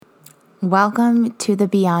Welcome to the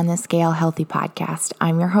Beyond the Scale Healthy Podcast.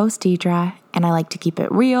 I'm your host, Deidre, and I like to keep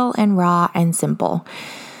it real and raw and simple.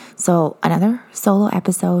 So another solo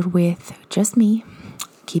episode with just me,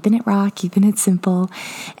 keeping it raw, keeping it simple.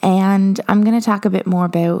 And I'm going to talk a bit more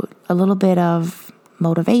about a little bit of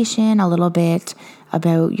motivation, a little bit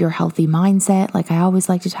about your healthy mindset, like I always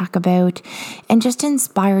like to talk about, and just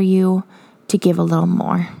inspire you to give a little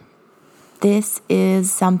more. This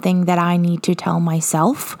is something that I need to tell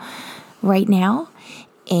myself right now,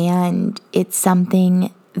 and it's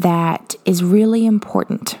something that is really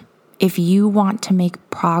important if you want to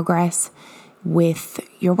make progress with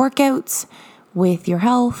your workouts, with your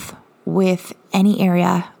health, with any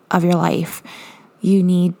area of your life. You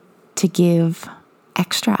need to give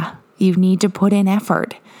extra. You need to put in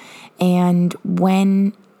effort. And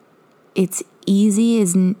when it's easy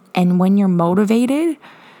and when you're motivated,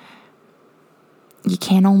 you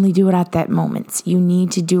can't only do it at that moment. You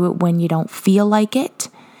need to do it when you don't feel like it.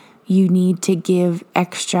 You need to give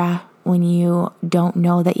extra when you don't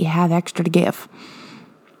know that you have extra to give.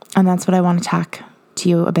 And that's what I want to talk to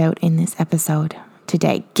you about in this episode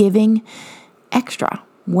today. Giving extra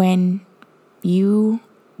when you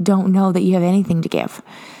don't know that you have anything to give.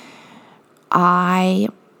 I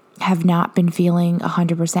have not been feeling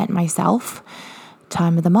 100% myself.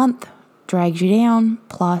 Time of the month drags you down,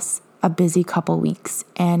 plus a busy couple weeks,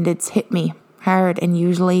 and it's hit me hard. And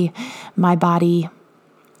usually my body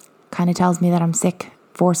kind of tells me that I'm sick,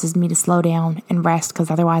 forces me to slow down and rest because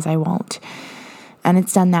otherwise I won't. And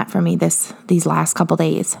it's done that for me these last couple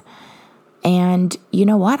days. And you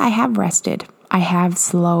know what? I have rested. I have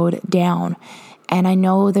slowed down. And I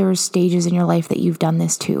know there's stages in your life that you've done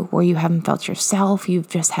this too, where you haven't felt yourself. You've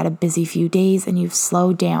just had a busy few days and you've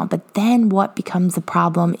slowed down. But then what becomes the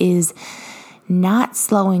problem is not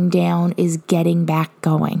slowing down, is getting back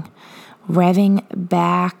going, revving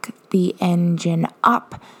back the engine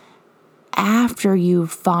up after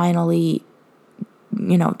you've finally,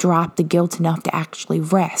 dropped the guilt enough to actually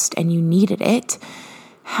rest and you needed it.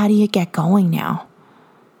 How do you get going now?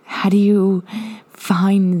 How do you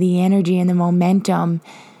find the energy and the momentum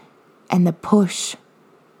and the push,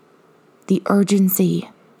 the urgency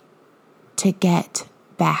to get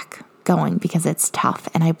back going? Because it's tough.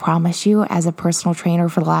 And I promise you, as a personal trainer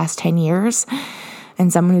for the last 10 years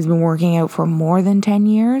and someone who's been working out for more than 10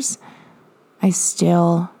 years, I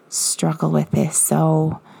still struggle with this.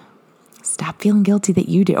 So stop feeling guilty that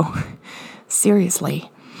you do. Seriously.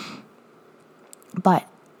 But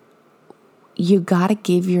you got to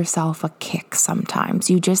give yourself a kick sometimes.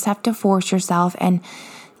 You just have to force yourself. And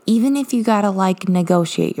even if you got to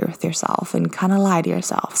negotiate with yourself and kind of lie to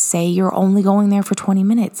yourself, say you're only going there for 20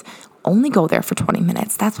 minutes, only go there for 20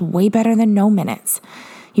 minutes. That's way better than no minutes.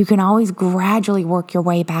 You can always gradually work your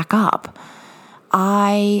way back up.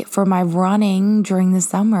 For my running during the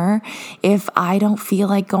summer, if I don't feel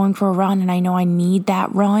like going for a run and I know I need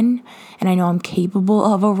that run and I know I'm capable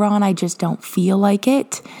of a run, I just don't feel like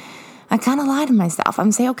it, I kind of lie to myself.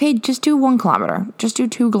 I'm saying, okay, just do 1 kilometer, just do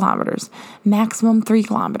 2 kilometers, maximum 3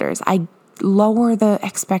 kilometers. I lower the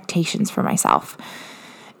expectations for myself.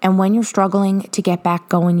 And when you're struggling to get back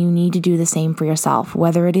going, you need to do the same for yourself,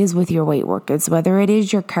 whether it is with your weight workouts, whether it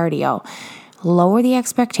is your cardio. Lower the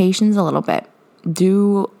expectations a little bit.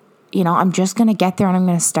 I'm just going to get there and I'm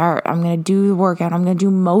going to start. I'm going to do the workout. I'm going to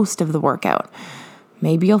do most of the workout.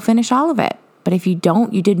 Maybe you'll finish all of it. But if you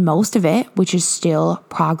don't, you did most of it, which is still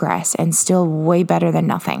progress and still way better than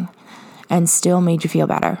nothing and still made you feel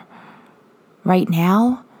better. Right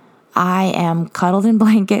now, I am cuddled in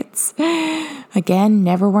blankets. Again,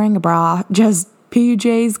 never wearing a bra, just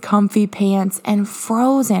PJs, comfy pants, and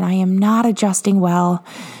frozen. I am not adjusting well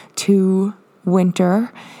to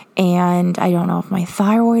winter. And I don't know if my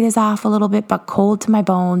thyroid is off a little bit, but cold to my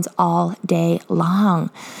bones all day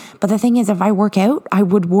long. But the thing is, if I work out, I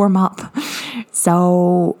would warm up.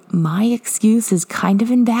 So my excuse is kind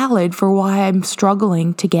of invalid for why I'm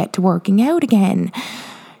struggling to get to working out again.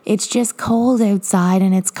 It's just cold outside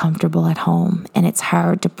and it's comfortable at home, and it's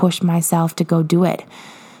hard to push myself to go do it.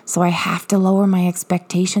 So I have to lower my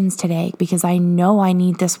expectations today because I know I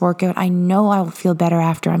need this workout. I know I'll feel better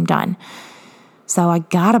after I'm done. So I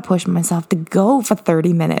gotta push myself to go for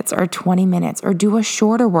 30 minutes or 20 minutes or do a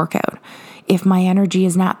shorter workout. If my energy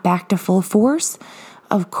is not back to full force,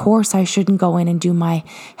 of course I shouldn't go in and do my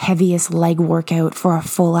heaviest leg workout for a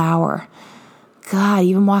full hour. God,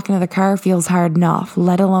 even walking to the car feels hard enough,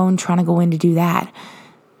 let alone trying to go in to do that,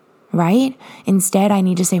 right? Instead, I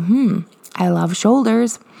need to say, I love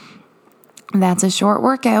shoulders. That's a short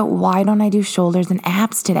workout. Why don't I do shoulders and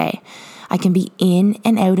abs today? I can be in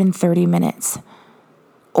and out in 30 minutes.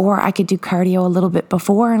 Or I could do cardio a little bit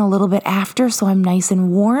before and a little bit after so I'm nice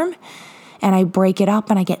and warm, and I break it up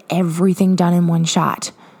and I get everything done in one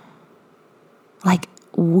shot. Like,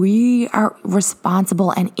 we are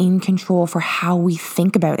responsible and in control for how we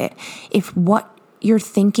think about it. If what you're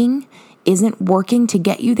thinking isn't working to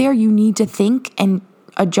get you there, you need to think and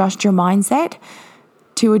adjust your mindset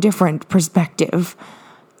to a different perspective.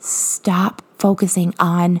 Stop focusing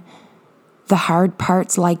on the hard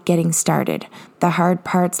parts like getting started, the hard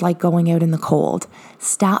parts like going out in the cold.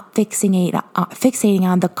 Stop fixating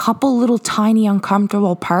on the couple little tiny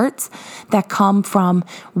uncomfortable parts that come from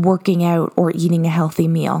working out or eating a healthy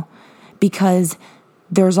meal, because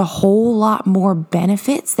there's a whole lot more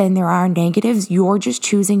benefits than there are negatives. You're just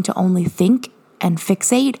choosing to only think and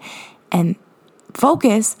fixate and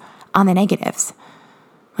focus on the negatives.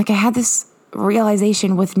 Like, I had this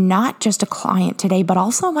realization with not just a client today, but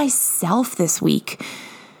also myself this week.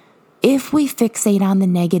 If we fixate on the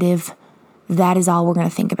negative, that is all we're going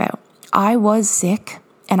to think about. I was sick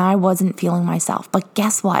and I wasn't feeling myself. But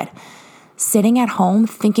guess what? Sitting at home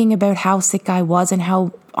thinking about how sick I was and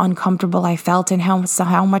how uncomfortable I felt and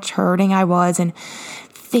how much hurting I was, and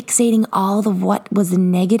fixating all of what was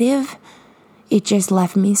negative, it just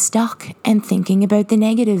left me stuck and thinking about the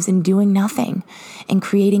negatives and doing nothing and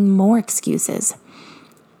creating more excuses.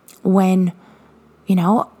 When,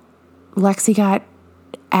 Lexi got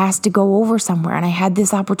asked to go over somewhere and I had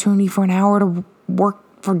this opportunity for an hour to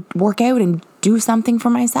work out and do something for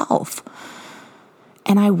myself.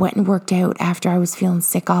 And I went and worked out after I was feeling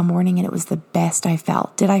sick all morning, and it was the best I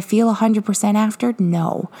felt. Did I feel 100% after?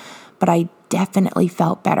 No, but I definitely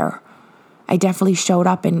felt better. I definitely showed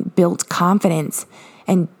up and built confidence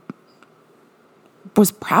and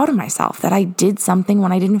was proud of myself that I did something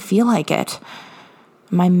when I didn't feel like it.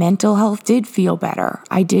 My mental health did feel better.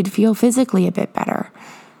 I did feel physically a bit better.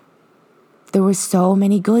 There were so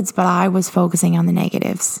many goods, but I was focusing on the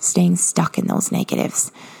negatives, staying stuck in those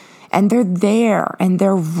negatives. And they're there and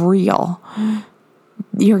they're real.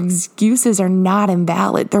 Your excuses are not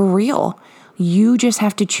invalid. They're real. You just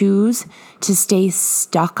have to choose to stay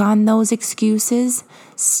stuck on those excuses,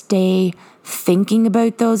 stay thinking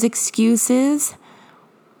about those excuses,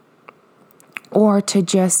 or to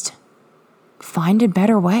just find a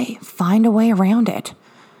better way, find a way around it,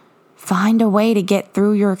 find a way to get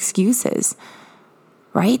through your excuses,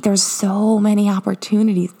 right? There's so many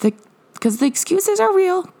opportunities because the excuses are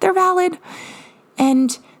real, they're valid,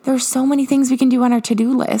 and there's so many things we can do on our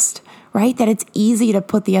to-do list, right? That it's easy to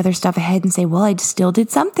put the other stuff ahead and say, well, I still did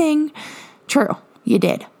something. True, you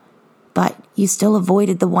did. But you still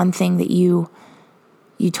avoided the one thing that you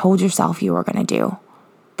told yourself you were going to do,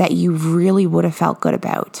 that you really would have felt good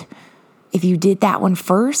about. If you did that one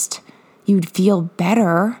first, you'd feel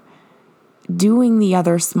better doing the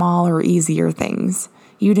other smaller, easier things.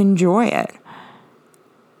 You'd enjoy it.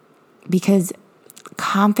 Because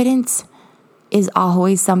confidence is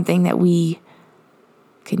always something that we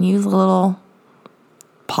can use a little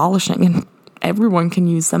polishing, and everyone can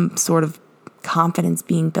use some sort of confidence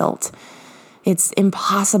being built. It's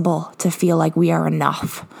impossible to feel like we are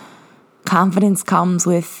enough. Confidence comes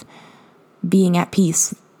with being at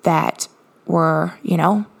peace that we're, in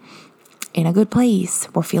a good place.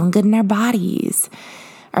 We're feeling good in our bodies,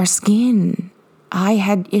 our skin. I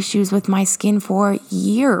had issues with my skin for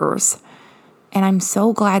years, and I'm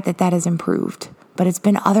so glad that has improved. But it's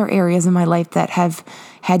been other areas in my life that have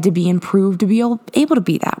had to be improved to be able to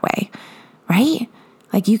be that way, right?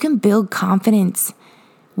 Like, you can build confidence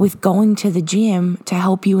with going to the gym to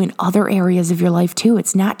help you in other areas of your life too.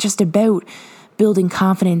 It's not just about building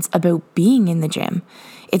confidence about being in the gym.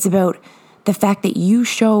 It's about the fact that you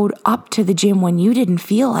showed up to the gym when you didn't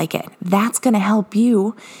feel like it. That's going to help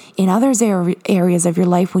you in other areas of your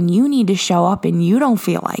life when you need to show up and you don't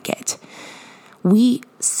feel like it. We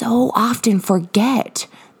so often forget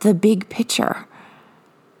the big picture,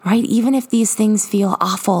 right? Even if these things feel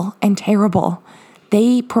awful and terrible,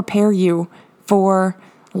 they prepare you for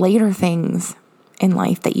later things in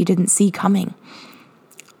life that you didn't see coming.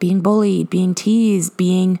 Being bullied, being teased,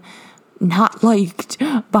 being not liked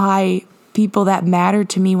by people that mattered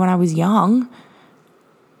to me when I was young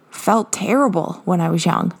felt terrible when I was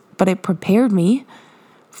young, but it prepared me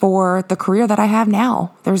for the career that I have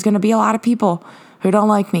now. There's going to be a lot of people who don't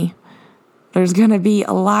like me. There's going to be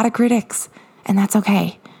a lot of critics, and that's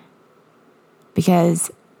okay. Because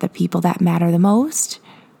the people that matter the most,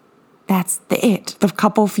 that's the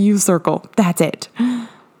couple few circle, that's it.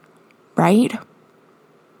 Right?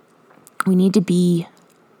 We need to be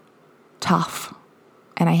tough.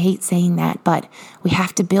 And I hate saying that, but we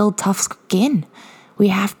have to build tough skin. We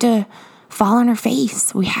have to fall on our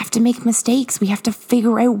face. We have to make mistakes. We have to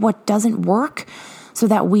figure out what doesn't work so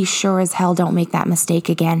that we sure as hell don't make that mistake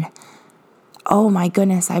again. Oh my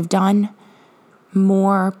goodness, I've done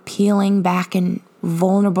more peeling back and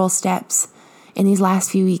vulnerable steps in these last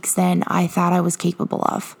few weeks than I thought I was capable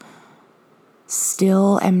of.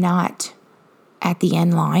 Still am not at the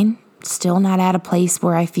end line. Still not at a place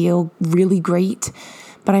where I feel really great.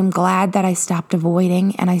 But I'm glad that I stopped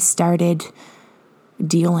avoiding and I started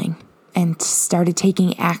dealing and started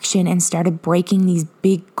taking action and started breaking these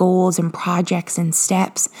big goals and projects and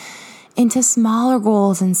steps into smaller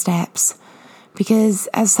goals and steps. Because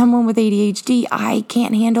as someone with ADHD, I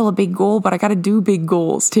can't handle a big goal, but I got to do big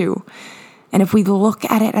goals too. And if we look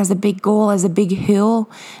at it as a big goal, as a big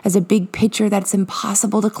hill, as a big picture that's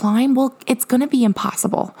impossible to climb, well, it's going to be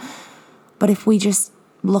impossible. But if we just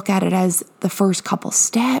look at it as the first couple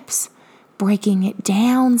steps, breaking it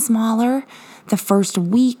down smaller, the first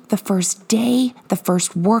week, the first day, the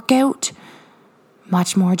first workout,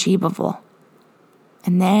 much more achievable.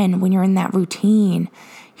 And then when you're in that routine,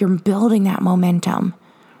 you're building that momentum.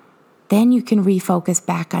 Then you can refocus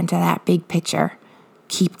back onto that big picture.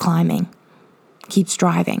 Keep climbing. Keep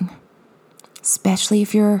striving. Especially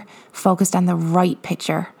if you're focused on the right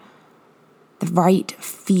picture, the right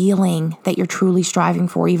feeling that you're truly striving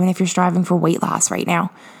for, even if you're striving for weight loss right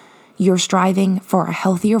now. You're striving for a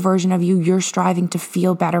healthier version of you. You're striving to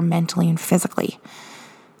feel better mentally and physically.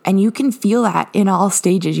 And you can feel that in all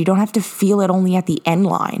stages. You don't have to feel it only at the end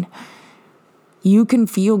line. You can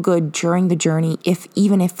feel good during the journey,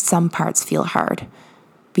 even if some parts feel hard,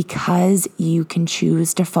 because you can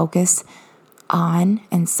choose to focus on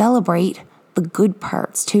and celebrate the good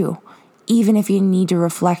parts too, even if you need to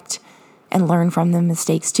reflect and learn from the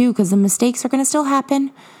mistakes too, because the mistakes are going to still happen.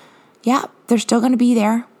 Yeah, they're still going to be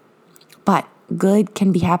there, but good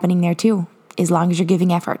can be happening there too, as long as you're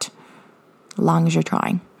giving effort, as long as you're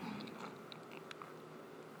trying.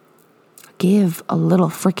 Give a little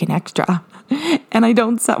freaking extra. And I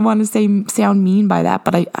don't want to sound mean by that,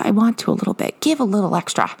 but I want to a little bit. Give a little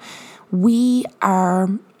extra. We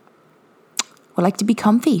like to be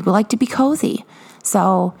comfy. We like to be cozy.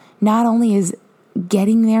 So not only is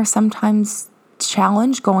getting there sometimes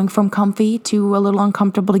challenge, going from comfy to a little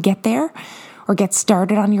uncomfortable to get there or get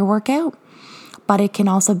started on your workout, but it can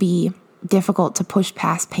also be difficult to push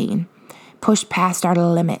past pain, push past our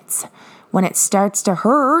limits. When it starts to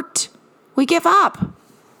hurt, we give up.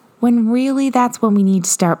 When really that's when we need to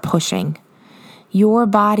start pushing. Your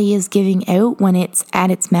body is giving out when it's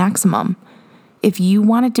at its maximum. If you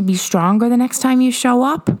want it to be stronger the next time you show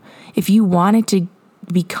up, if you want it to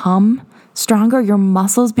become stronger, your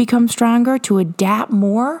muscles become stronger, to adapt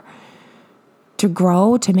more, to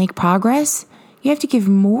grow, to make progress, you have to give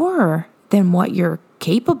more than what you're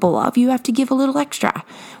capable of. You have to give a little extra,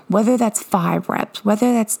 whether that's 5 reps,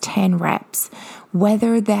 whether that's 10 reps,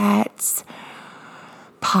 whether that's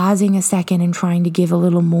pausing a second and trying to give a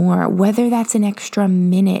little more, whether that's an extra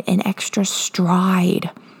minute, an extra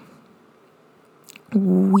stride.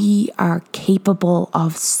 We are capable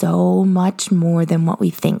of so much more than what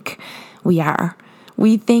we think we are.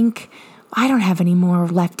 We think, I don't have any more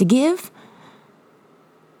left to give.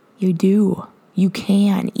 You do. You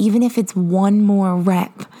can, even if it's one more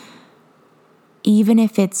rep, even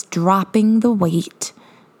if it's dropping the weight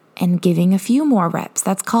and giving a few more reps.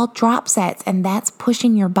 That's called drop sets, and that's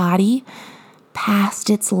pushing your body past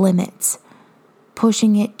its limits,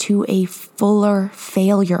 pushing it to a fuller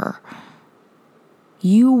failure.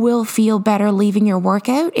 You will feel better leaving your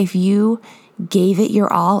workout if you gave it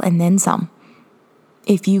your all and then some.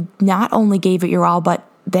 If you not only gave it your all, but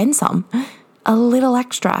then some, a little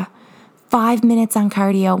extra, 5 minutes on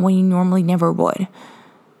cardio when you normally never would,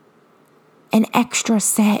 an extra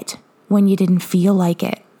set when you didn't feel like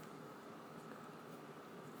it,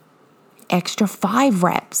 extra 5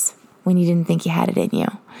 reps when you didn't think you had it in you.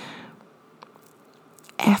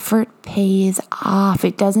 Effort pays off.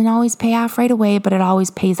 It doesn't always pay off right away, but it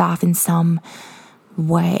always pays off in some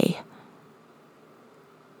way.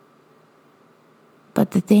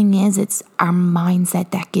 But the thing is, it's our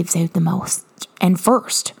mindset that gives out the most. And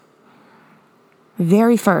first,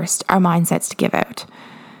 very first, our mindset's to give out.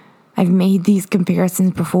 I've made these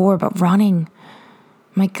comparisons before, but running,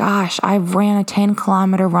 my gosh, I ran a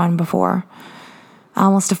 10-kilometer run before,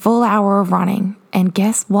 almost a full hour of running. And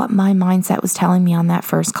guess what my mindset was telling me on that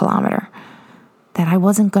first kilometer? That I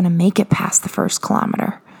wasn't going to make it past the first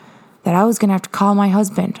kilometer. That I was going to have to call my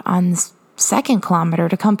husband on the second kilometer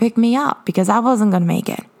to come pick me up because I wasn't going to make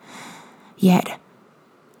it. Yet,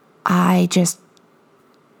 I just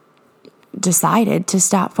decided to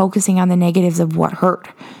stop focusing on the negatives of what hurt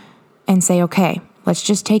and say, okay, Let's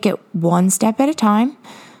just take it one step at a time.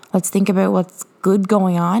 Let's think about what's good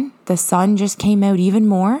going on. The sun just came out even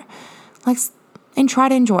more. And try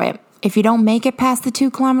to enjoy it. If you don't make it past the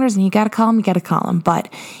 2 kilometers and you got to call them.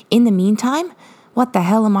 But in the meantime, what the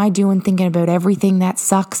hell am I doing thinking about everything that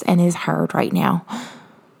sucks and is hard right now?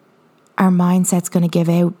 Our mindset's going to give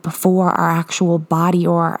out before our actual body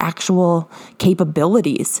or our actual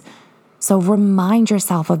capabilities. So remind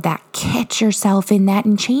yourself of that. Catch yourself in that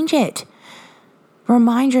and change it.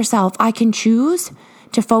 Remind yourself, I can choose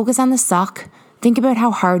to focus on the suck. Think about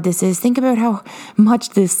how hard this is. Think about how much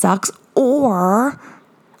this sucks. Or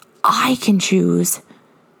I can choose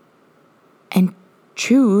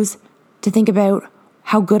to think about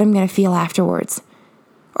how good I'm going to feel afterwards,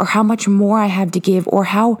 or how much more I have to give, or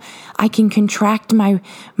how I can contract my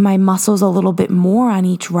muscles a little bit more on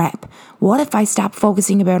each rep. What if I stop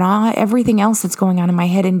focusing about everything else that's going on in my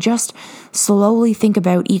head and just slowly think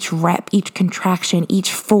about each rep, each contraction,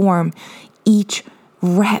 each form, each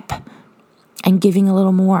rep, and giving a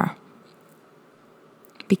little more?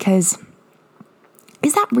 Because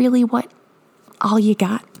is that really all you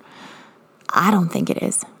got? I don't think it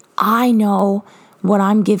is. I know what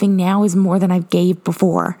I'm giving now is more than I've gave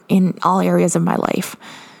before in all areas of my life,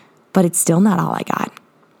 but it's still not all I got.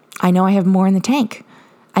 I know I have more in the tank.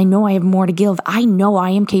 I know I have more to give. I know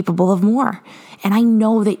I am capable of more. And I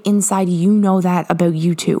know that inside you know that about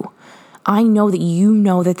you too. I know that you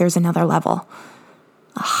know that there's another level.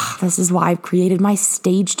 This is why I've created my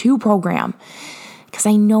Stage 2 program. Because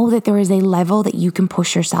I know that there is a level that you can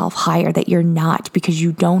push yourself higher that you're not, because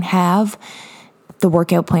you don't have the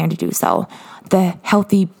workout plan to do so, the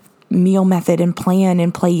healthy meal method and plan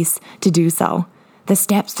in place to do so, the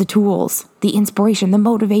steps, the tools, the inspiration, the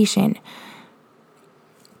motivation.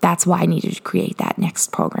 That's why I needed to create that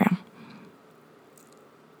next program.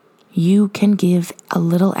 You can give a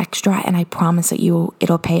little extra, and I promise that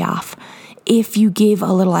it'll pay off. If you give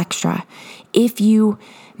a little extra, if you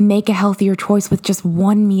make a healthier choice with just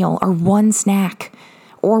one meal or one snack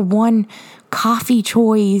or one coffee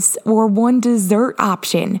choice or one dessert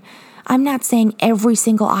option. I'm not saying every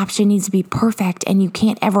single option needs to be perfect and you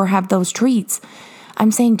can't ever have those treats.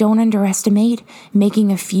 I'm saying don't underestimate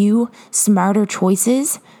making a few smarter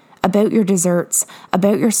choices about your desserts,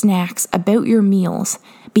 about your snacks, about your meals,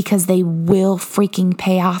 because they will freaking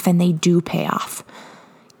pay off, and they do pay off.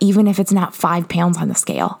 Even if it's not 5 pounds on the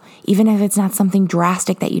scale, even if it's not something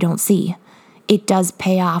drastic that you don't see, it does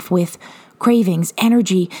pay off with cravings,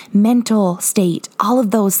 energy, mental state, all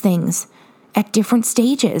of those things at different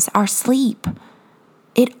stages, our sleep.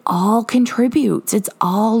 It all contributes. It's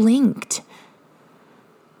all linked.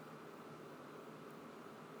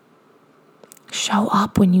 Show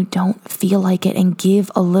up when you don't feel like it and give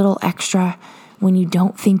a little extra when you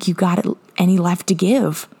don't think you got any left to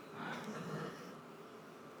give.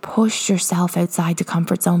 Push yourself outside the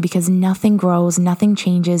comfort zone, because nothing grows, nothing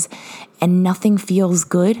changes, and nothing feels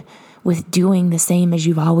good with doing the same as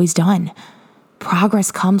you've always done. Progress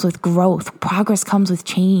comes with growth. Progress comes with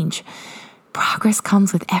change. Progress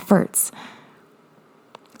comes with efforts.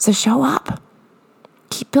 So show up.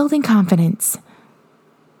 Keep building confidence.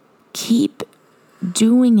 Keep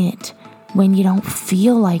doing it when you don't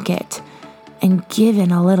feel like it, and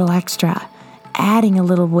giving a little extra, adding a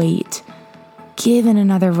little weight, giving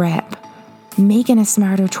another rep, making a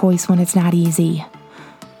smarter choice when it's not easy.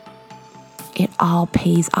 It all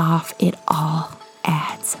pays off. It all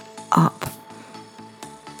adds up.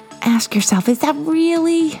 Ask yourself, is that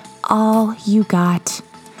really all you got?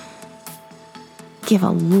 Give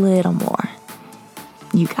a little more.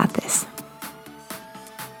 You got this.